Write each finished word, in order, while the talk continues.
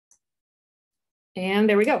And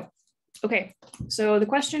there we go. Okay, so the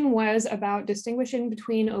question was about distinguishing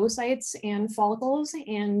between oocytes and follicles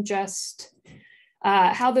and just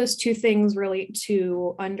how those two things relate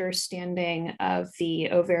to understanding of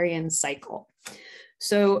the ovarian cycle.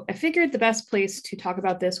 So I figured the best place to talk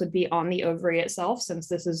about this would be on the ovary itself, since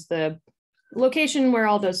this is the location where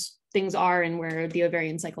all those things are and where the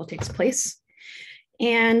ovarian cycle takes place.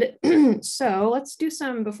 And so let's do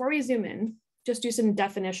some, before we zoom in, just do some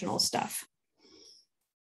definitional stuff.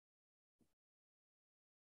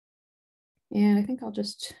 And I think I'll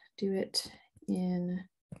just do it in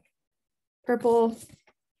purple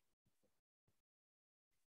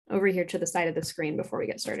over here to the side of the screen before we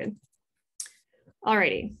get started.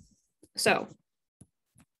 Alrighty, so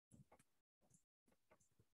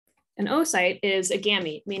an oocyte is a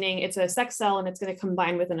gamete, meaning it's a sex cell and it's going to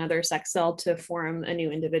combine with another sex cell to form a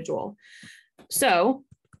new individual. So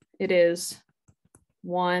it is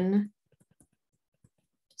one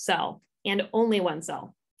cell and only one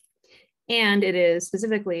cell. And it is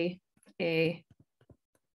specifically a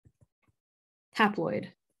haploid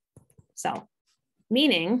cell,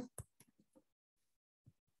 meaning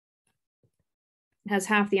it has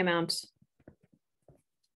half the amount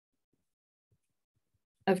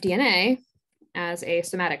of DNA as a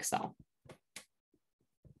somatic cell.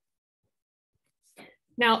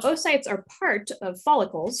 Now, oocytes are part of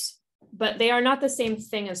follicles, but they are not the same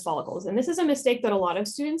thing as follicles. And this is a mistake that a lot of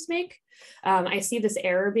students make. I see this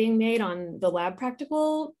error being made on the lab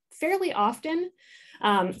practical fairly often.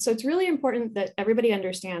 So it's really important that everybody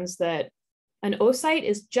understands that an oocyte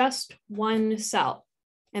is just one cell.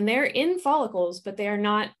 And they're in follicles, but they are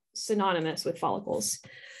not synonymous with follicles.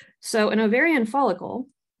 So an ovarian follicle,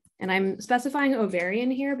 and I'm specifying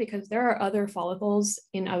ovarian here because there are other follicles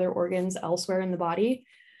in other organs elsewhere in the body.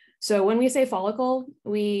 So when we say follicle,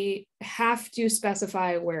 we have to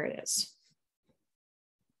specify where it is.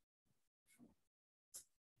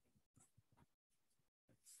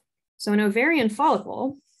 So an ovarian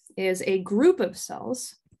follicle is a group of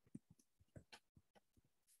cells.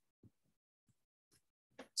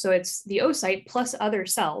 So it's the oocyte plus other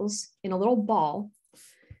cells in a little ball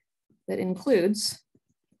that includes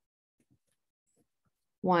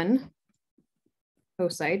one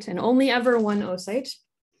oocyte and only ever one oocyte,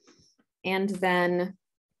 and then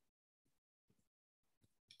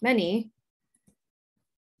many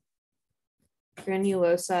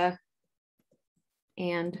granulosa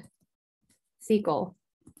and thecal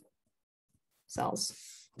cells.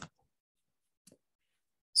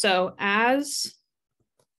 So as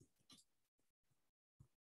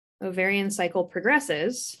ovarian cycle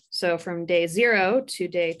progresses, so from day 0 to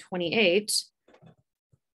day 28,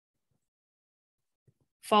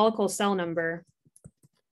 follicle cell number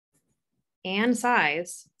and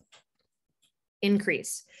size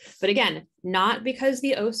increase. But again, not because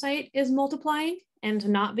the oocyte is multiplying and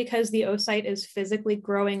not because the oocyte is physically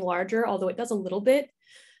growing larger, although it does a little bit,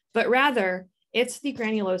 but rather it's the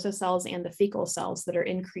granulosa cells and the thecal cells that are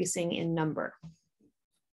increasing in number.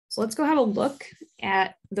 So let's go have a look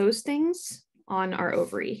at those things on our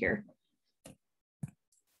ovary here.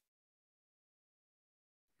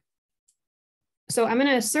 So I'm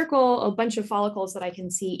going to circle a bunch of follicles that I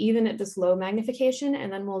can see even at this low magnification,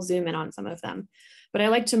 and then we'll zoom in on some of them. But I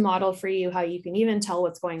like to model for you how you can even tell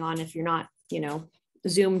what's going on if you're not,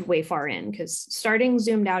 zoomed way far in, because starting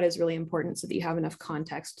zoomed out is really important so that you have enough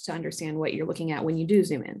context to understand what you're looking at when you do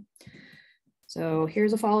zoom in. So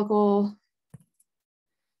here's a follicle.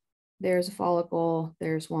 There's a follicle.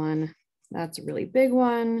 There's one. That's a really big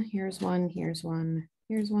one. Here's one. Here's one.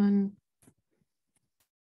 Here's one.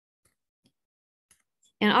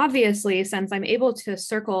 And obviously, since I'm able to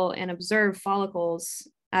circle and observe follicles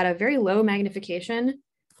at a very low magnification,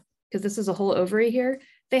 because this is a whole ovary here,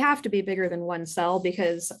 they have to be bigger than one cell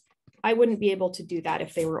because I wouldn't be able to do that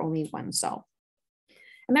if they were only one cell.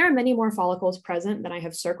 And there are many more follicles present than I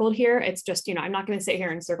have circled here. It's just, I'm not going to sit here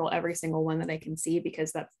and circle every single one that I can see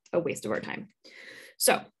because that's a waste of our time.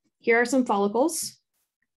 So here are some follicles.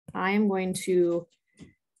 I am going to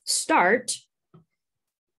start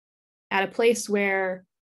at a place where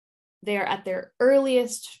they are at their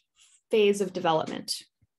earliest phase of development.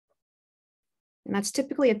 And that's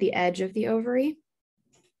typically at the edge of the ovary.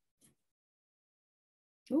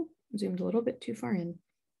 Oh, zoomed a little bit too far in.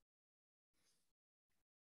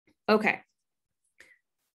 Okay.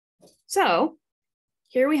 So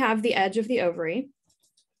here we have the edge of the ovary,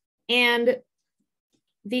 and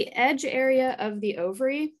the edge area of the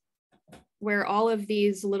ovary where all of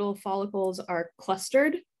these little follicles are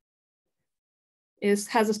clustered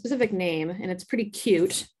has a specific name, and it's pretty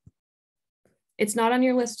cute. It's not on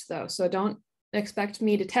your list though, so don't expect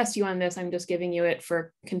me to test you on this. I'm just giving you it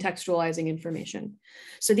for contextualizing information.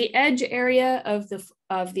 So the edge area of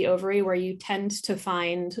the ovary, where you tend to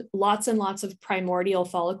find lots and lots of primordial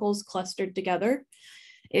follicles clustered together,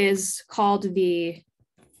 is called the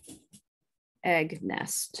egg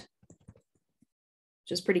nest,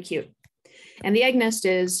 which is pretty cute. And the egg nest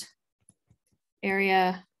is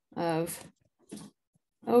area of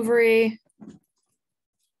ovary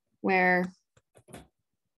where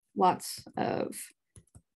lots of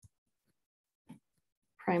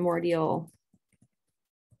primordial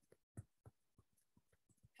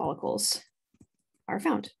follicles are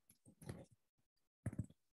found.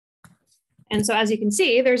 And so as you can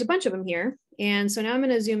see, there's a bunch of them here. And so now I'm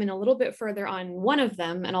going to zoom in a little bit further on one of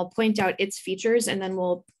them, and I'll point out its features, and then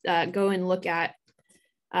we'll go and look at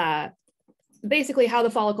basically how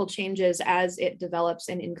the follicle changes as it develops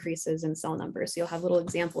and increases in cell numbers. So you'll have little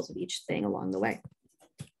examples of each thing along the way.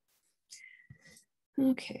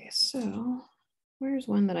 Okay, so where's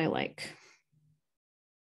one that I like?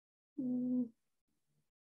 Trying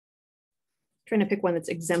to pick one that's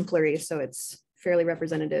exemplary so it's fairly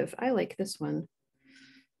representative. I like this one.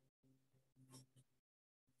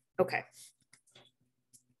 Okay.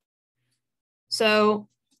 So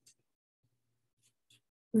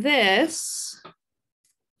this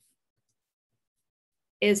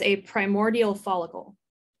is a primordial follicle.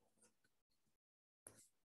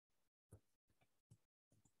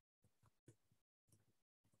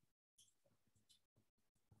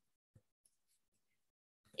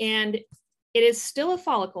 And it is still a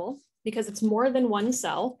follicle because it's more than one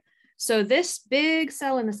cell. So this big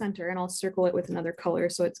cell in the center, and I'll circle it with another color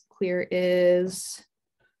so it's clear, is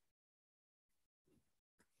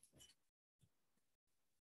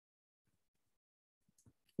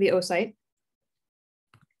the oocyte.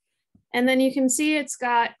 And then you can see it's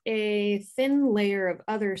got a thin layer of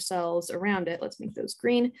other cells around it. Let's make those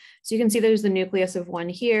green. So you can see there's the nucleus of one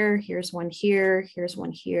here, here's one here, here's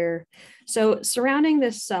one here. So surrounding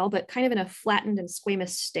this cell, but kind of in a flattened and squamous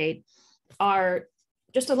state, are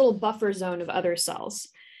just a little buffer zone of other cells.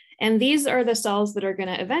 And these are the cells that are going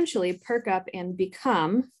to eventually perk up and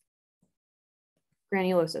become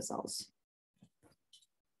granulosa cells.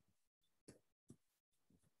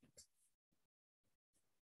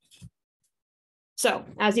 So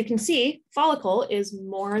as you can see, follicle is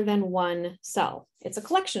more than one cell. It's a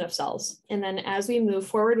collection of cells. And then as we move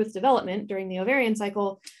forward with development during the ovarian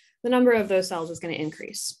cycle, the number of those cells is going to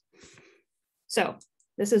increase. So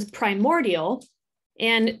this is primordial.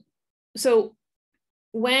 And so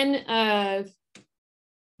when an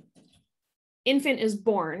infant is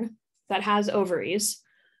born that has ovaries,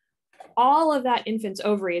 all of that infant's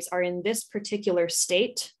ovaries are in this particular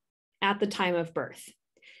state at the time of birth.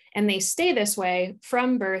 And they stay this way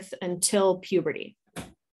from birth until puberty.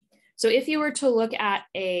 So if you were to look at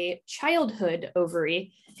a childhood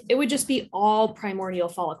ovary, it would just be all primordial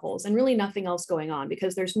follicles and really nothing else going on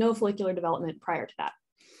because there's no follicular development prior to that.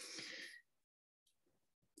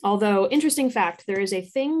 Although, interesting fact, there is a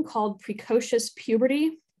thing called precocious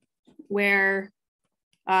puberty where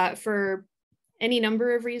for any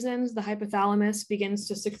number of reasons, the hypothalamus begins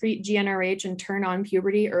to secrete GnRH and turn on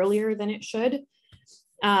puberty earlier than it should.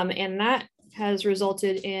 And that has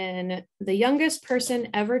resulted in the youngest person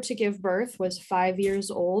ever to give birth was 5 years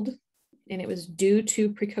old, and it was due to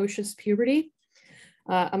precocious puberty,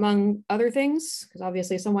 among other things, because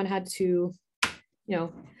obviously someone had to,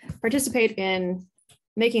 participate in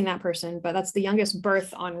making that person, but that's the youngest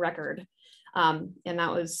birth on record. And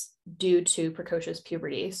that was due to precocious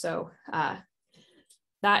puberty. So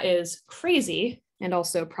that is crazy and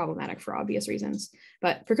also problematic for obvious reasons.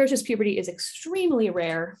 But precocious puberty is extremely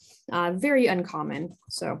rare, very uncommon.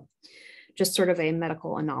 So just sort of a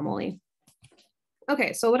medical anomaly.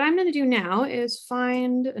 Okay, so what I'm going to do now is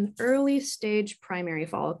find an early stage primary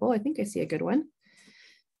follicle. I think I see a good one.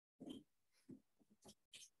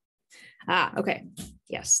 Okay.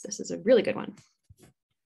 Yes, this is a really good one.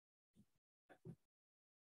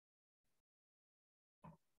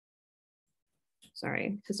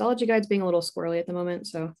 Sorry, histology guide's being a little squirrely at the moment,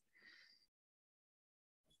 so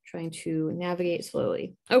trying to navigate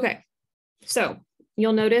slowly. Okay, so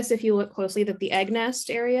you'll notice if you look closely that the egg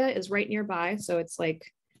nest area is right nearby. So it's like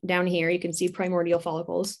down here, you can see primordial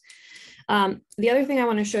follicles. The other thing I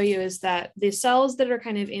want to show you is that the cells that are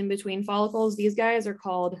kind of in between follicles, these guys are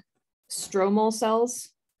called stromal cells,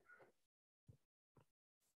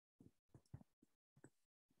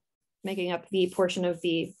 making up the portion of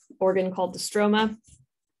the organ called the stroma.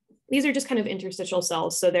 These are just kind of interstitial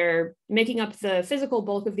cells. So they're making up the physical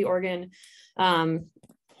bulk of the organ,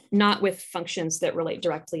 not with functions that relate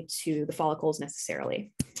directly to the follicles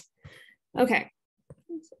necessarily. Okay,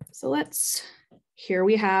 so here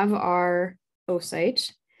we have our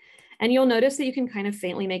oocyte. And you'll notice that you can kind of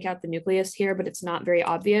faintly make out the nucleus here, but it's not very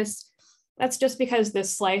obvious. That's just because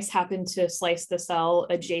this slice happened to slice the cell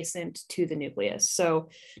adjacent to the nucleus. So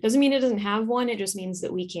it doesn't mean it doesn't have one, it just means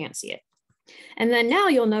that we can't see it. And then now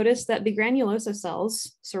you'll notice that the granulosa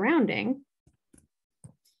cells surrounding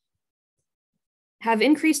have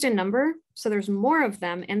increased in number. So there's more of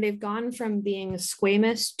them, and they've gone from being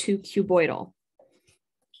squamous to cuboidal.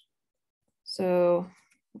 So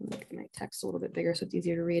I'll make my text a little bit bigger so it's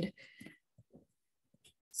easier to read.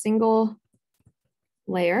 Single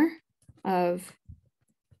layer of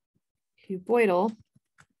cuboidal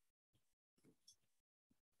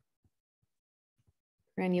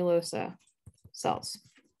granulosa cells,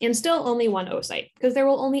 and still only one oocyte, because there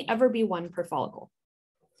will only ever be one per follicle.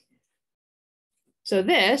 So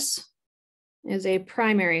this is a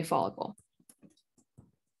primary follicle.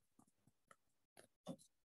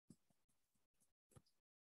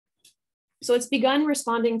 So it's begun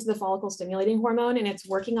responding to the follicle stimulating hormone, and it's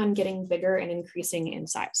working on getting bigger and increasing in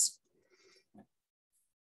size.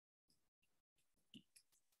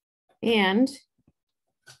 And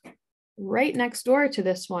right next door to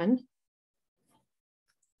this one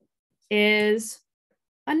is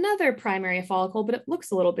another primary follicle, but it looks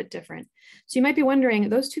a little bit different. So you might be wondering,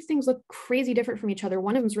 those two things look crazy different from each other.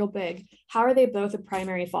 One of them's real big. How are they both a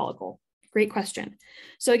primary follicle? Great question.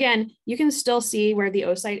 So again, you can still see where the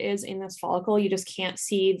oocyte is in this follicle. You just can't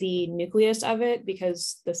see the nucleus of it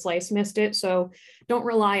because the slice missed it. So don't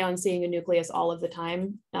rely on seeing a nucleus all of the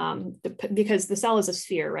time because the cell is a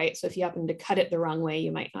sphere, right? So if you happen to cut it the wrong way,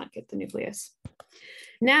 you might not get the nucleus.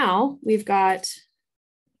 Now we've got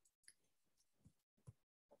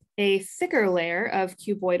a thicker layer of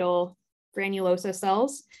cuboidal granulosa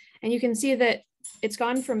cells. And you can see that it's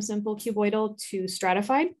gone from simple cuboidal to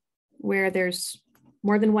stratified, where there's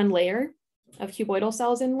more than one layer of cuboidal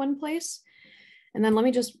cells in one place. And then let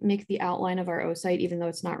me just make the outline of our oocyte, even though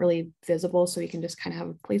it's not really visible, so you can just kind of have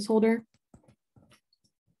a placeholder.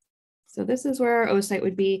 So this is where our oocyte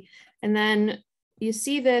would be. And then you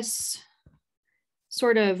see this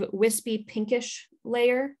sort of wispy pinkish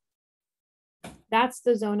layer. That's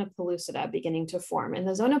the zona pellucida beginning to form. And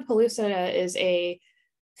the zona pellucida is a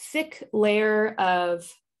thick layer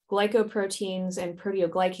of glycoproteins and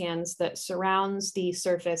proteoglycans that surrounds the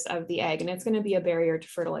surface of the egg. And it's going to be a barrier to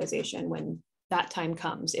fertilization when that time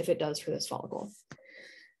comes, if it does for this follicle.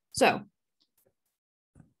 So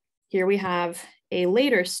here we have a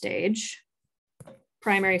later stage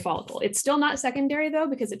primary follicle. It's still not secondary though,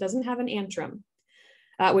 because it doesn't have an antrum,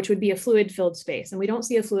 which would be a fluid-filled space. And we don't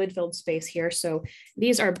see a fluid-filled space here. So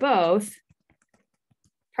these are both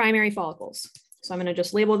primary follicles. So I'm going to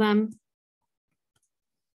just label them.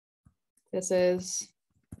 This is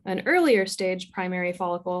an earlier stage primary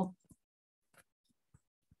follicle.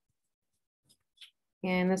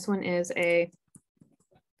 And this one is a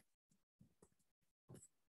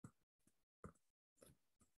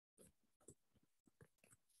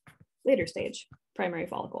later stage primary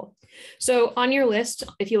follicle. So on your list,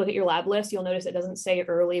 if you look at your lab list, you'll notice it doesn't say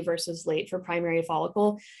early versus late for primary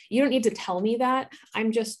follicle. You don't need to tell me that.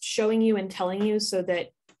 I'm just showing you and telling you so that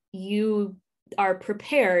you are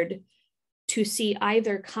prepared to see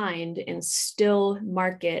either kind and still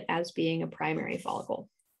mark it as being a primary follicle.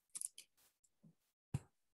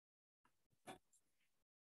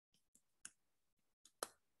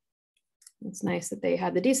 It's nice that they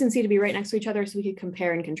had the decency to be right next to each other so we could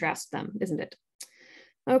compare and contrast them, isn't it?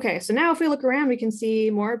 Okay, so now if we look around, we can see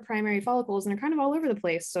more primary follicles and they're kind of all over the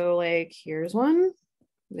place. So like, here's one,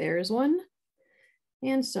 there's one,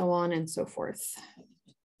 and so on and so forth.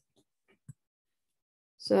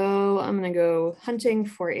 So I'm going to go hunting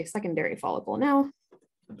for a secondary follicle now.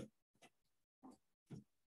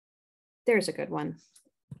 There's a good one.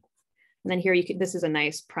 And then here you can, this is a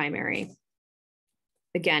nice primary.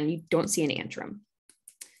 Again, you don't see an antrum.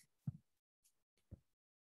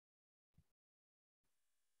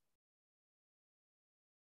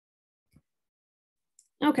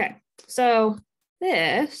 Okay, so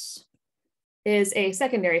this is a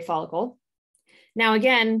secondary follicle. Now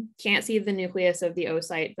again, can't see the nucleus of the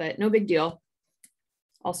oocyte, but no big deal.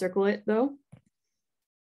 I'll circle it though.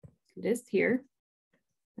 It is here.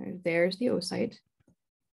 There's the oocyte.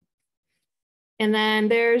 And then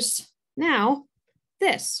there's now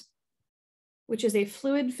this, which is a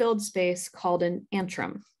fluid-filled space called an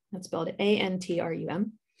antrum. That's spelled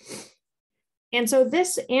A-N-T-R-U-M. And so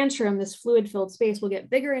this antrum, this fluid-filled space, will get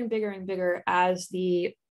bigger and bigger and bigger as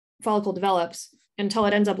the follicle develops until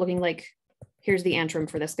it ends up looking like, here's the antrum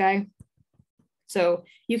for this guy. So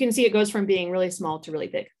you can see it goes from being really small to really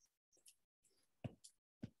big.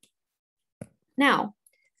 Now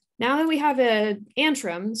that we have an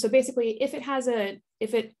antrum, so basically if it has an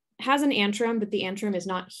antrum, but the antrum is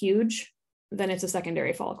not huge, then it's a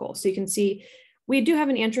secondary follicle. So you can see we do have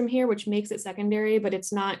an antrum here, which makes it secondary, but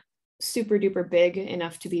it's not super duper big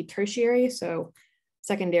enough to be tertiary, so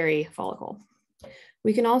secondary follicle.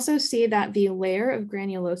 We can also see that the layer of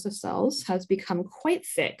granulosa cells has become quite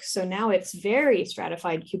thick. So now it's very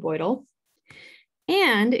stratified cuboidal.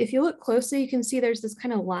 And if you look closely, you can see there's this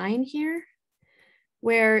kind of line here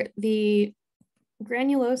where the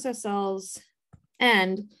granulosa cells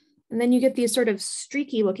end, and then you get these sort of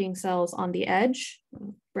streaky looking cells on the edge.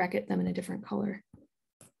 I'll bracket them in a different color.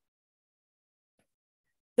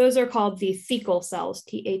 Those are called the thecal cells,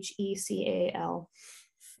 T-H-E-C-A-L.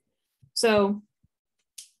 So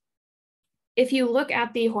if you look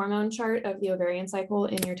at the hormone chart of the ovarian cycle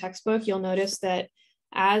in your textbook, you'll notice that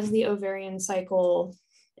as the ovarian cycle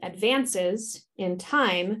advances in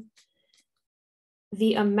time,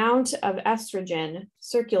 the amount of estrogen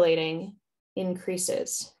circulating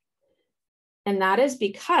increases. And that is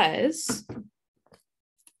because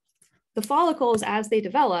the follicles, as they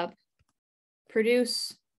develop,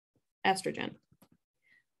 produce estrogen.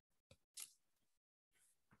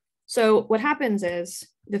 So what happens is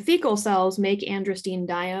the thecal cells make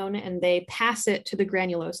androstenedione and they pass it to the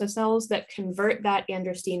granulosa cells that convert that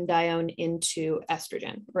androstenedione into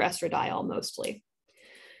estrogen, or estradiol mostly.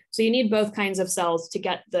 So you need both kinds of cells to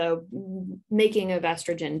get the making of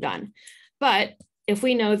estrogen done. But if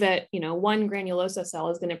we know that, one granulosa cell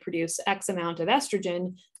is going to produce X amount of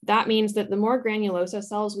estrogen, that means that the more granulosa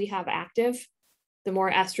cells we have active, the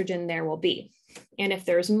more estrogen there will be. And if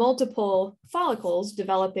there's multiple follicles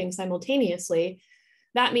developing simultaneously,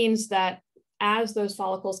 that means that as those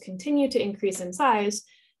follicles continue to increase in size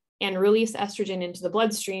and release estrogen into the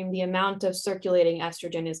bloodstream, the amount of circulating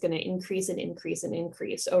estrogen is going to increase and increase and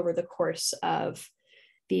increase over the course of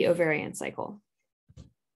the ovarian cycle.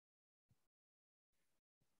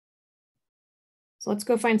 So let's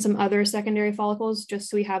go find some other secondary follicles just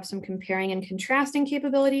so we have some comparing and contrasting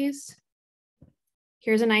capabilities.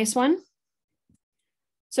 Here's a nice one.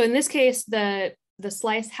 So in this case, the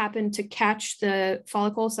slice happened to catch the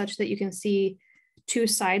follicle such that you can see two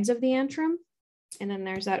sides of the antrum. And then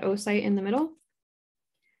there's that oocyte in the middle.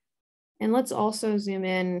 And let's also zoom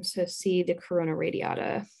in to see the corona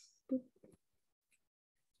radiata.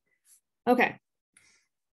 Okay.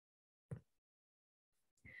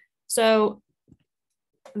 So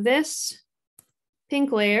this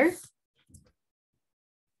pink layer,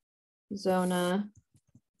 zona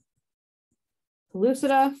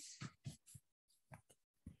pellucida,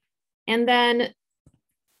 and then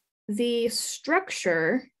the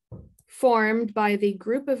structure formed by the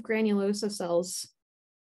group of granulosa cells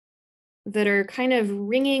that are kind of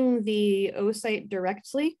ringing the oocyte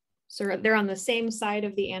directly. So they're on the same side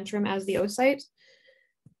of the antrum as the oocyte.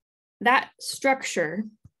 That structure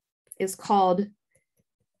is called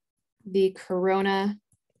the corona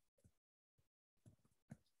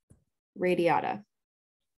radiata.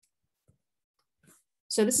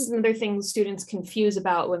 So this is another thing students confuse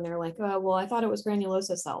about when they're like, oh, well, I thought it was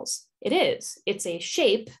granulosa cells. It is. It's a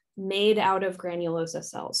shape made out of granulosa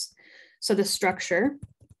cells. So the structure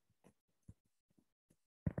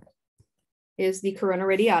is the corona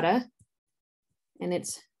radiata, and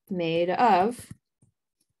it's made of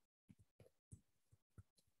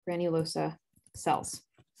granulosa cells.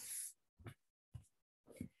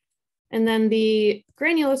 And then the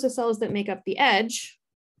granulosa cells that make up the edge,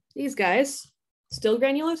 these guys, still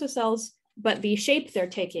granulosa cells, but the shape they're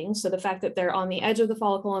taking, so the fact that they're on the edge of the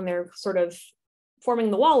follicle and they're sort of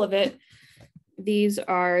forming the wall of it, these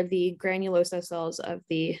are the granulosa cells of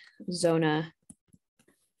the zona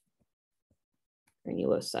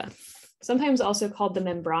granulosa. Sometimes also called the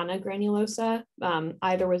membrana granulosa.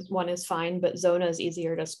 Either one is fine, but zona is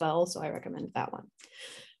easier to spell, so I recommend that one.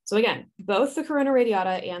 So again, both the corona radiata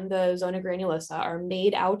and the zona granulosa are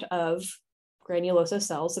made out of granulosa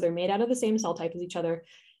cells. So they're made out of the same cell type as each other.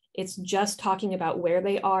 It's just talking about where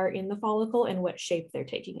they are in the follicle and what shape they're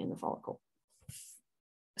taking in the follicle.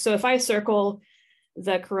 So if I circle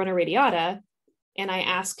the corona radiata and I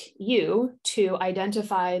ask you to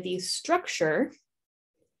identify the structure,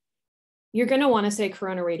 you're going to want to say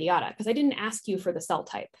corona radiata because I didn't ask you for the cell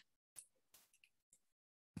type.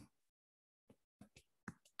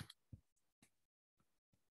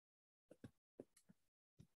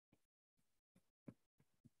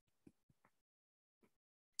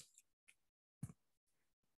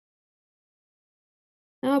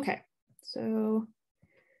 Okay, so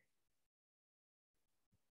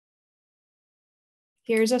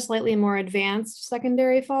here's a slightly more advanced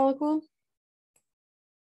secondary follicle.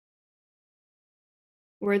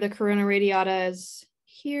 where the corona radiata is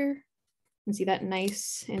here. You can see that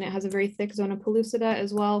nice, and it has a very thick zona pellucida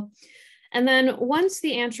as well. And then once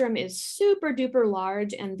the antrum is super duper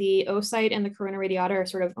large and the oocyte and the corona radiata are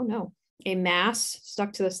sort of, oh no, a mass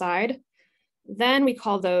stuck to the side, then we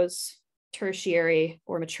call those tertiary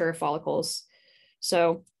or mature follicles.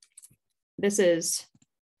 So this is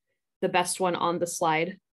the best one on the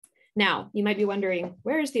slide. Now, you might be wondering,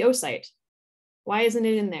 where is the oocyte? Why isn't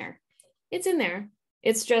it in there? It's in there.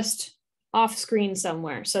 It's just off screen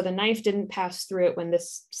somewhere. So the knife didn't pass through it when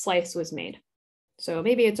this slice was made. So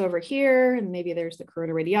maybe it's over here and maybe there's the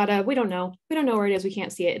corona radiata. We don't know. We don't know where it is. We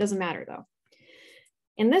can't see it. It doesn't matter though.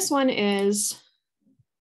 And this one is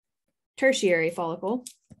tertiary follicle.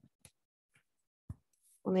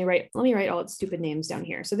 Let me write all its stupid names down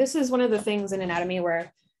here. So this is one of the things in anatomy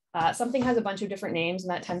where something has a bunch of different names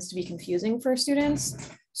and that tends to be confusing for students.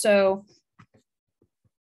 So,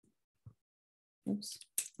 oops,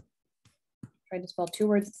 tried to spell two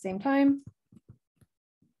words at the same time.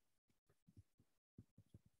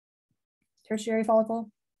 Tertiary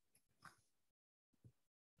follicle,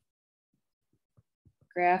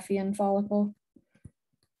 Graafian follicle,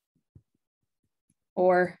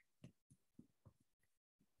 or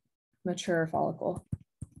mature follicle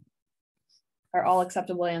are all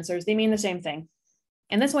acceptable answers. They mean the same thing.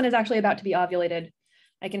 And this one is actually about to be ovulated.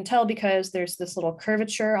 I can tell because there's this little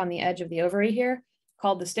curvature on the edge of the ovary here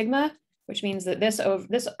called the stigma, which means that this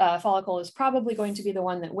follicle is probably going to be the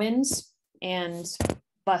one that wins and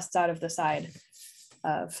busts out of the side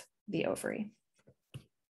of the ovary.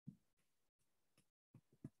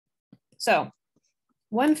 So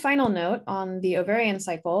one final note on the ovarian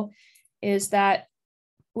cycle is that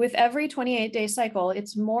with every 28-day cycle,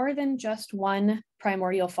 it's more than just one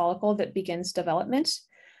primordial follicle that begins development.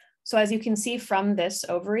 So as you can see from this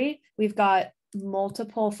ovary, we've got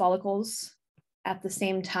multiple follicles at the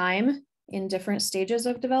same time in different stages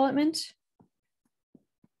of development.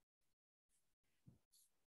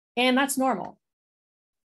 And that's normal.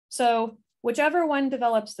 So whichever one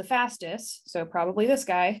develops the fastest, so probably this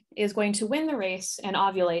guy, is going to win the race and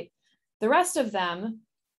ovulate. The rest of them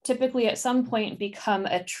typically at some point become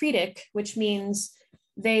atretic, which means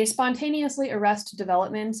they spontaneously arrest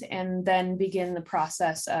development and then begin the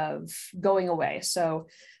process of going away. So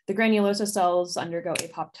the granulosa cells undergo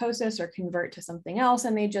apoptosis or convert to something else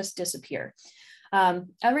and they just disappear.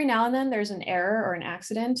 Every now and then there's an error or an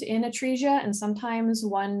accident in atresia, and sometimes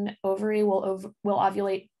one ovary will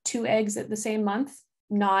ovulate 2 eggs at the same month.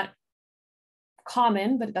 Not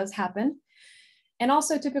common, but it does happen. And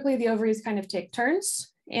also typically the ovaries kind of take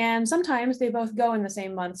turns, and sometimes they both go in the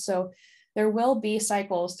same month. So there will be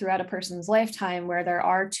cycles throughout a person's lifetime where there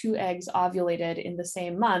are 2 eggs ovulated in the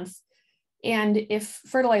same month. And if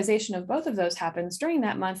fertilization of both of those happens during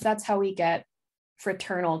that month, that's how we get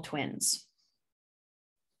fraternal twins.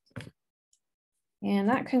 And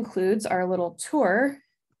that concludes our little tour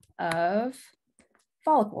of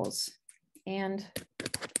follicles and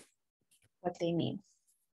what they mean.